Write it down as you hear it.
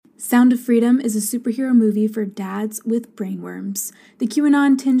Sound of Freedom is a superhero movie for dads with brainworms. The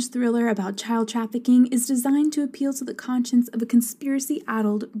QAnon-tinged thriller about child trafficking is designed to appeal to the conscience of a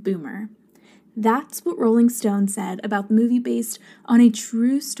conspiracy-addled boomer. That's what Rolling Stone said about the movie based on a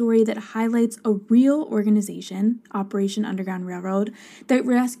true story that highlights a real organization, Operation Underground Railroad, that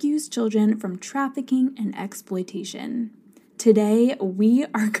rescues children from trafficking and exploitation. Today, we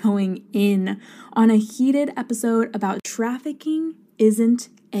are going in on a heated episode about trafficking isn't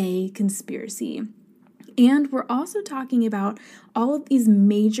a conspiracy. And we're also talking about all of these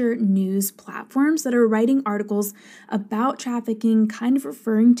major news platforms that are writing articles about trafficking, kind of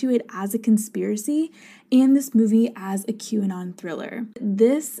referring to it as a conspiracy, and this movie as a QAnon thriller.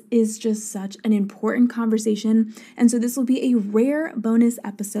 This is just such an important conversation, and so this will be a rare bonus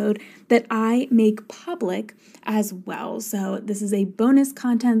episode that I make public as well. So this is a bonus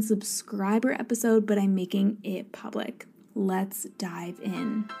content subscriber episode, but I'm making it public. Let's dive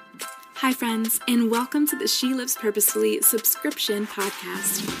in. Hi friends, and welcome to the She Lives Purposefully subscription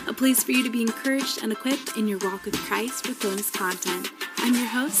podcast, a place for you to be encouraged and equipped in your walk with Christ with bonus content. I'm your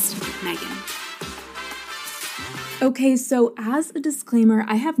host, Megan. Okay, so as a disclaimer,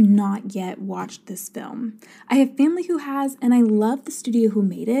 I have not yet watched this film. I have family who has, and I love the studio who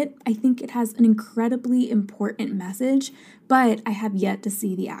made it. I think it has an incredibly important message, but I have yet to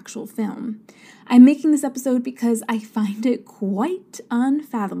see the actual film. I'm making this episode because I find it quite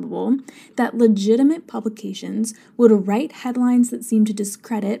unfathomable that legitimate publications would write headlines that seem to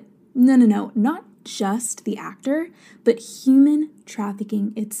discredit, not just the actor, but human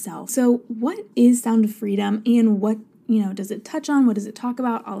trafficking itself. So what is Sound of Freedom, and what, does it touch on? What does it talk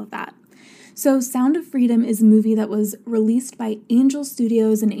about? All of that. So Sound of Freedom is a movie that was released by Angel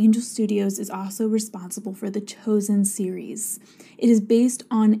Studios, and Angel Studios is also responsible for the Chosen series. It is based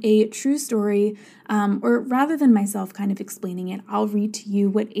on a true story, or rather than myself kind of explaining it, I'll read to you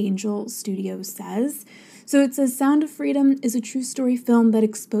what Angel Studios says. So it says, Sound of Freedom is a true story film that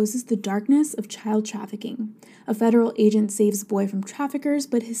exposes the darkness of child trafficking. A federal agent saves a boy from traffickers,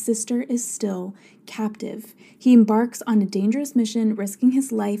 but his sister is still captive. He embarks on a dangerous mission, risking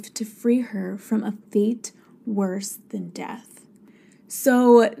his life to free her from a fate worse than death.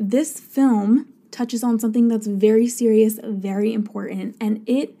 So this film touches on something that's very serious, very important, and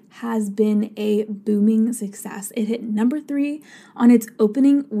it has been a booming success. It hit number 3 on its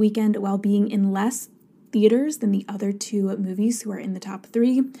opening weekend while being in less theaters than the other 2 movies who are in the top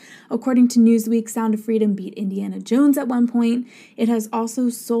 3. According to Newsweek, Sound of Freedom beat Indiana Jones at one point. It has also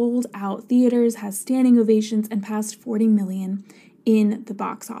sold out theaters, has standing ovations, and passed 40 million in the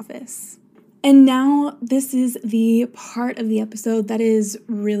box office. And now this is the part of the episode that is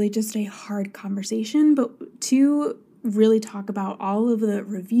really just a hard conversation, but to really talk about all of the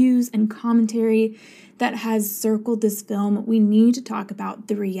reviews and commentary that has circled this film, we need to talk about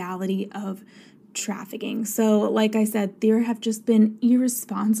the reality of trafficking. So like I said, there have just been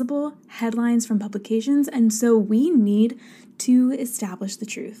irresponsible headlines from publications, and so we need to establish the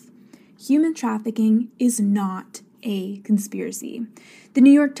truth. Human trafficking is not a conspiracy. The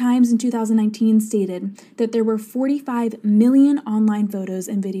New York Times in 2019 stated that there were 45 million online photos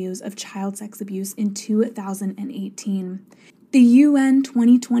and videos of child sex abuse in 2018. The UN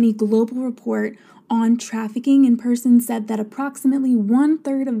 2020 Global Report on Trafficking in Persons said that approximately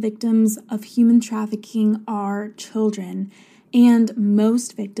 1/3 of victims of human trafficking are children, and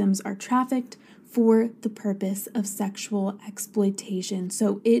most victims are trafficked for the purpose of sexual exploitation.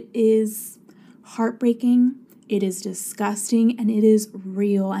 So it is heartbreaking, it is disgusting, and it is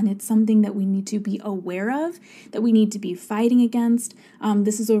real, and it's something that we need to be aware of, that we need to be fighting against.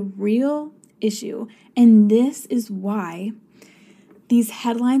 This is a real issue, and this is why these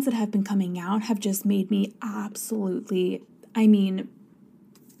headlines that have been coming out have just made me absolutely,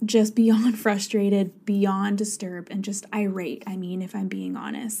 just beyond frustrated, beyond disturbed, and just irate, if I'm being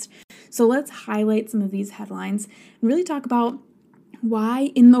honest. So let's highlight some of these headlines and really talk about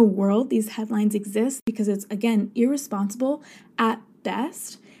why in the world these headlines exist, because it's, again, irresponsible at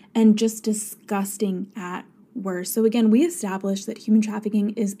best and just disgusting at worse. So again, we established that human trafficking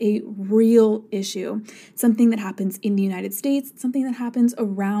is a real issue, something that happens in the United States, something that happens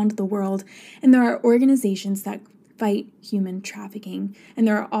around the world, and there are organizations that fight human trafficking, and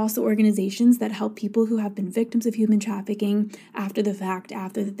there are also organizations that help people who have been victims of human trafficking after the fact,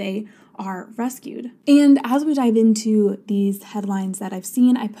 after they are rescued. And as we dive into these headlines that I've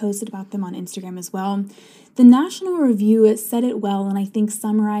seen, I posted about them on Instagram as well. The National Review said it well, and I think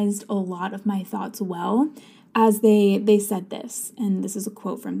summarized a lot of my thoughts well, as they said this, and this is a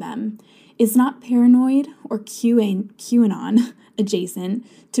quote from them. It's not paranoid or QAnon adjacent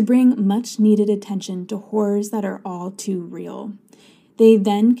to bring much needed attention to horrors that are all too real. They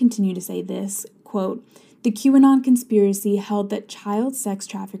then continue to say this, quote, "The QAnon conspiracy held that child sex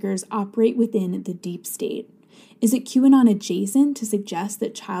traffickers operate within the deep state. Is it QAnon adjacent to suggest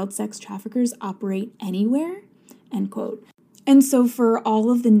that child sex traffickers operate anywhere?" End quote. And so for all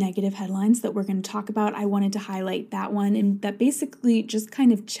of the negative headlines that we're going to talk about, I wanted to highlight that one, and that basically just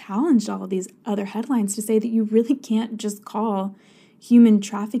kind of challenged all of these other headlines to say that you really can't just call human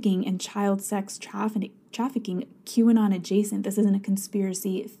trafficking and child sex trafficking QAnon adjacent. This isn't a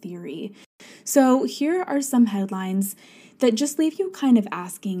conspiracy theory. So here are some headlines that just leave you kind of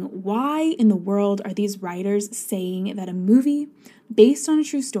asking, why in the world are these writers saying that a movie based on a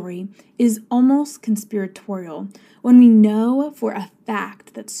true story is almost conspiratorial when we know for a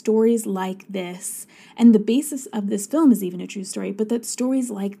fact that stories like this, and the basis of this film is even a true story, but that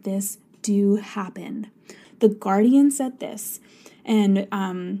stories like this do happen. The Guardian said this, and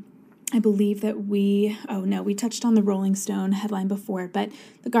I believe that we touched on the Rolling Stone headline before, but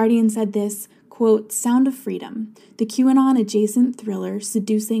The Guardian said this, quote, "Sound of Freedom, the QAnon adjacent thriller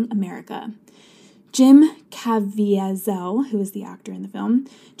seducing America." Jim Caviezel, who is the actor in the film,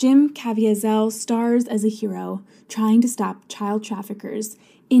 Jim Caviezel stars as a hero trying to stop child traffickers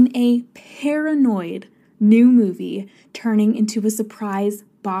in a paranoid new movie turning into a surprise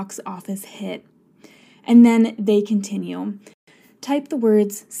box office hit. And then they continue. Type the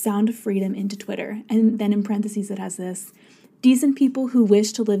words "Sound of Freedom" into Twitter, and then in parentheses it has this: "Decent people who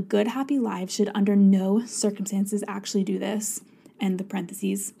wish to live good, happy lives should under no circumstances actually do this." End the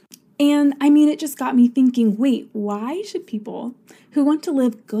parentheses. And I mean, it just got me thinking, wait, why should people who want to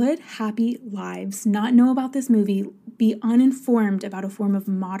live good, happy lives not know about this movie, be uninformed about a form of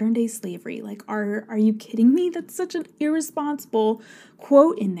modern day slavery? Like, are you kidding me? That's such an irresponsible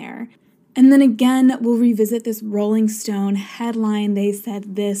quote in there. And then again, we'll revisit this Rolling Stone headline. They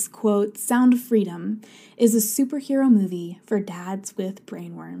said this, quote, "Sound of Freedom is a superhero movie for dads with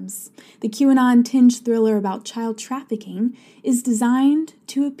brainworms. The QAnon-tinged thriller about child trafficking is designed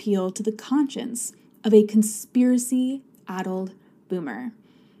to appeal to the conscience of a conspiracy-addled boomer."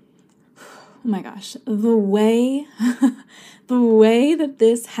 Oh my gosh, the way that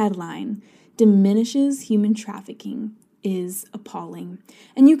this headline diminishes human trafficking is appalling.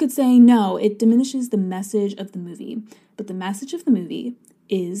 And you could say, no, it diminishes the message of the movie. But the message of the movie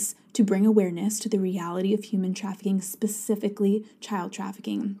is to bring awareness to the reality of human trafficking, specifically child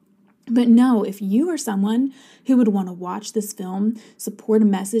trafficking. But no, if you are someone who would want to watch this film, support a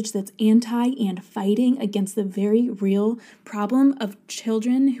message that's anti and fighting against the very real problem of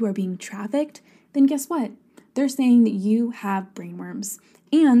children who are being trafficked, then guess what? They're saying that you have brainworms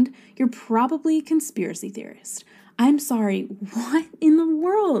and you're probably a conspiracy theorist. I'm sorry, what in the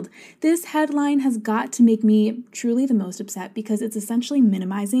world? This headline has got to make me truly the most upset because it's essentially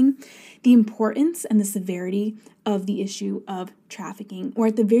minimizing the importance and the severity of the issue of trafficking, or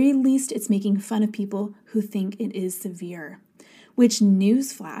at the very least, it's making fun of people who think it is severe. Which,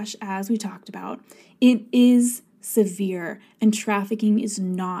 newsflash, as we talked about, it is severe, and trafficking is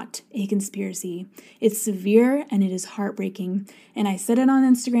not a conspiracy. It's severe and it is heartbreaking. And I said it on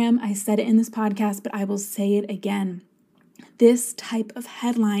Instagram, I said it in this podcast, but I will say it again. This type of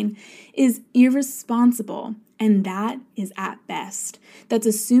headline is irresponsible, and that is at best. That's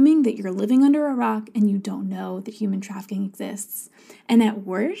assuming that you're living under a rock and you don't know that human trafficking exists. And at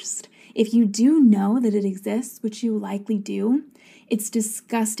worst, if you do know that it exists, which you likely do, it's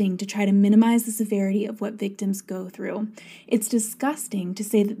disgusting to try to minimize the severity of what victims go through. It's disgusting to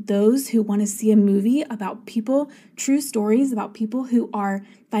say that those who want to see a movie about people, true stories about people who are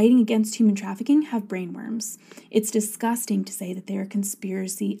fighting against human trafficking, have brainworms. It's disgusting to say that they are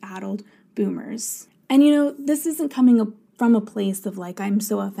conspiracy-addled boomers. And you know, this isn't coming from a place of like, I'm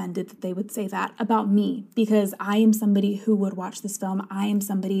so offended that they would say that about me, because I am somebody who would watch this film. I am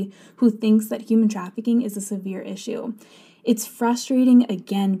somebody who thinks that human trafficking is a severe issue. It's frustrating,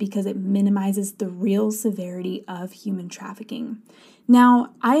 again, because it minimizes the real severity of human trafficking.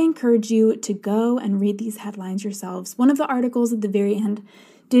 Now, I encourage you to go and read these headlines yourselves. One of the articles at the very end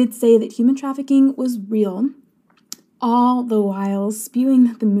did say that human trafficking was real, all the while spewing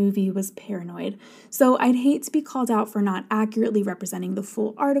that the movie was paranoid. So I'd hate to be called out for not accurately representing the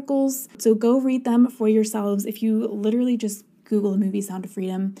full articles. So go read them for yourselves. If you literally just Google the movie Sound of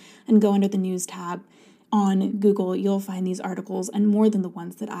Freedom and go under the news tab on Google, you'll find these articles and more than the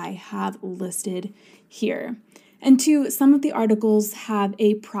ones that I have listed here. And two, some of the articles have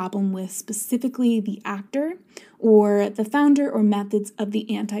a problem with specifically the actor or the founder or methods of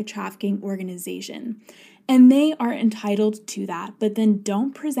the anti-trafficking organization. And they are entitled to that, but then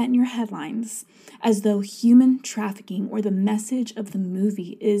don't present your headlines as though human trafficking or the message of the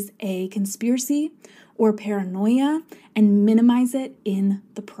movie is a conspiracy or paranoia and minimize it in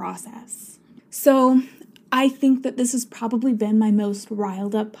the process. So I think that this has probably been my most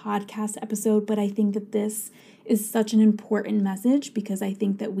riled up podcast episode, but I think that this is such an important message because I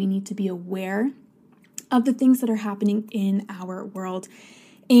think that we need to be aware of the things that are happening in our world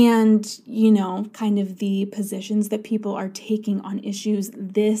and, kind of the positions that people are taking on issues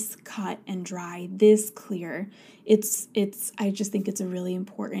this cut and dry, this clear. I just think it's a really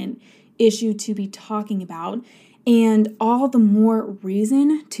important issue to be talking about. And all the more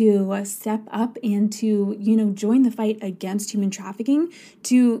reason to step up and to, join the fight against human trafficking,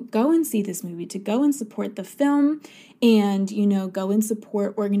 to go and see this movie, to go and support the film, and, go and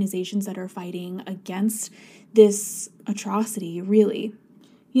support organizations that are fighting against this atrocity, really.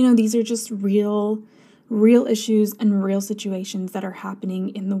 These are just real issues and real situations that are happening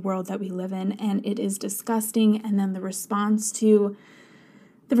in the world that we live in, and it is disgusting. And then the responses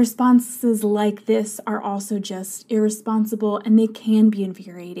like this are also just irresponsible, and they can be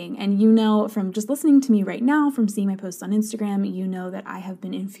infuriating. And from just listening to me right now, from seeing my posts on Instagram, that I have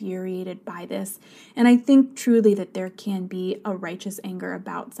been infuriated by this. And I think truly that there can be a righteous anger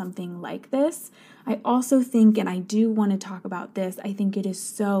about something like this. I also think, and I do want to talk about this, I think it is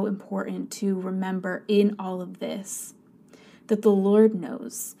so important to remember in all of this that the Lord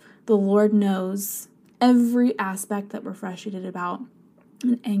knows. The Lord knows every aspect that we're frustrated about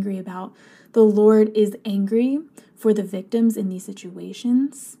and angry about. The Lord is angry for the victims in these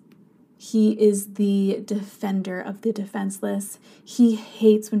situations. He is the defender of the defenseless. He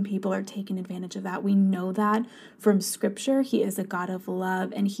hates when people are taken advantage of that. We know that from Scripture. He is a God of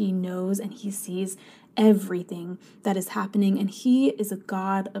love, and He knows and He sees everything that is happening, and He is a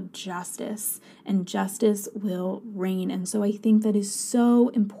God of justice, and justice will reign. And so I think that is so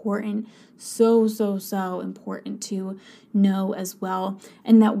important, so important to know as well,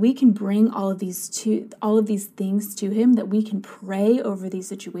 and that we can bring all of these things to Him, that we can pray over these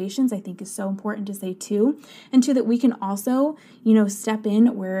situations, I think is so important to say too, and that we can also, step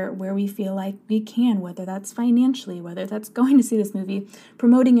in where we feel like we can, whether that's financially, whether that's going to see this movie,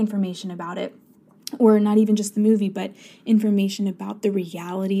 promoting information about it, or not even just the movie, but information about the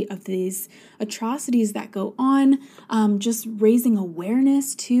reality of these atrocities that go on, just raising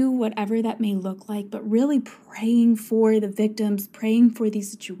awareness to whatever that may look like, but really praying for the victims, praying for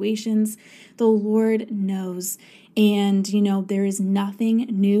these situations. The Lord knows. And, there is nothing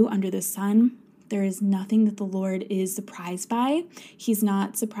new under the sun. There is nothing that the Lord is surprised by. He's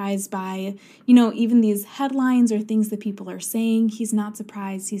not surprised by, even these headlines or things that people are saying. He's not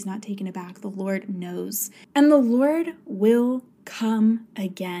surprised. He's not taken aback. The Lord knows. And the Lord will come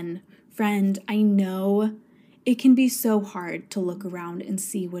again. Friend, I know it can be so hard to look around and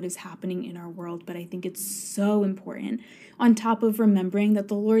see what is happening in our world, but I think it's so important, on top of remembering that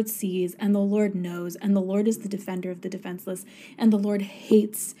the Lord sees and the Lord knows, and the Lord is the defender of the defenseless, and the Lord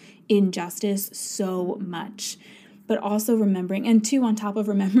hates injustice so much. But also remembering, and two, on top of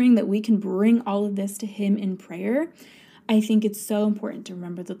remembering that we can bring all of this to Him in prayer, I think it's so important to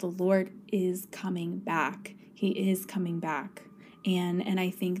remember that the Lord is coming back. He is coming back. And I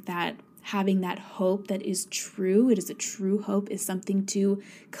think that having that hope that is true, it is a true hope, is something to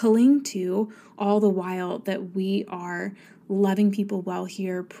cling to all the while that we are loving people well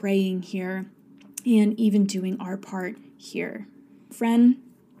here, praying here, and even doing our part here. Friend,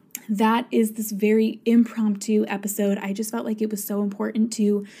 that is this very impromptu episode. I just felt like it was so important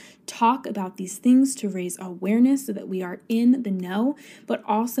to talk about these things, to raise awareness so that we are in the know, but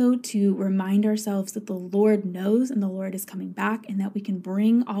also to remind ourselves that the Lord knows and the Lord is coming back, and that we can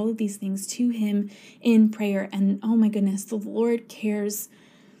bring all of these things to Him in prayer. And oh my goodness, the Lord cares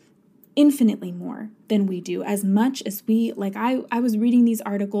infinitely more than we do. As much as I was reading these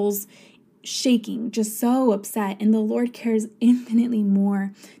articles shaking, just so upset, and the Lord cares infinitely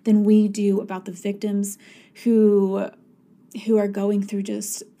more than we do about the victims who are going through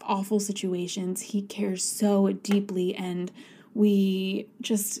just awful situations. He cares so deeply, and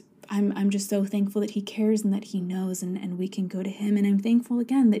I'm just so thankful that He cares and that He knows, and we can go to Him. And I'm thankful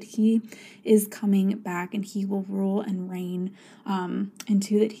again that He is coming back and He will rule and reign, and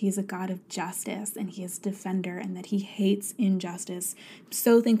two, that He is a God of justice and He is a defender and that He hates injustice. I'm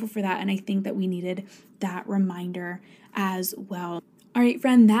so thankful for that, and I think that we needed that reminder as well. All right,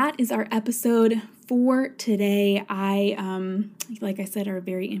 friend, that is our episode for today. Like I said, are a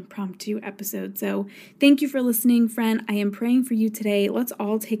very impromptu episode. So thank you for listening, friend. I am praying for you today. Let's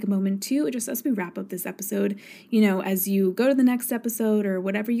all take a moment to, just as we wrap up this episode, as you go to the next episode or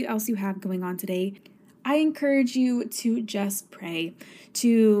whatever else you have going on today, I encourage you to just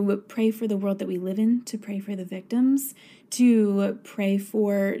to pray for the world that we live in, to pray for the victims, to pray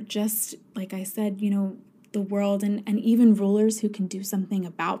for just, like I said, the world and even rulers who can do something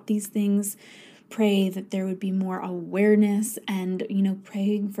about these things. Pray that there would be more awareness and,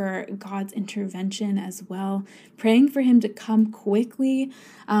 praying for God's intervention as well, praying for him to come quickly.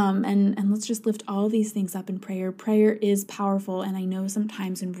 And let's just lift all these things up in prayer. Prayer is powerful. And I know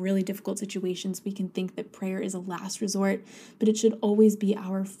sometimes in really difficult situations, we can think that prayer is a last resort, but it should always be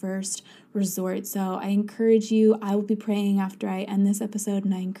our first resort. So I encourage you, I will be praying after I end this episode,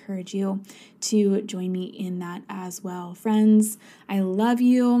 and I encourage you to join me in that as well. Friends, I love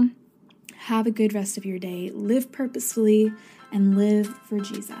you. Have a good rest of your day. Live purposefully and live for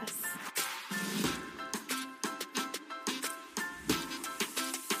Jesus.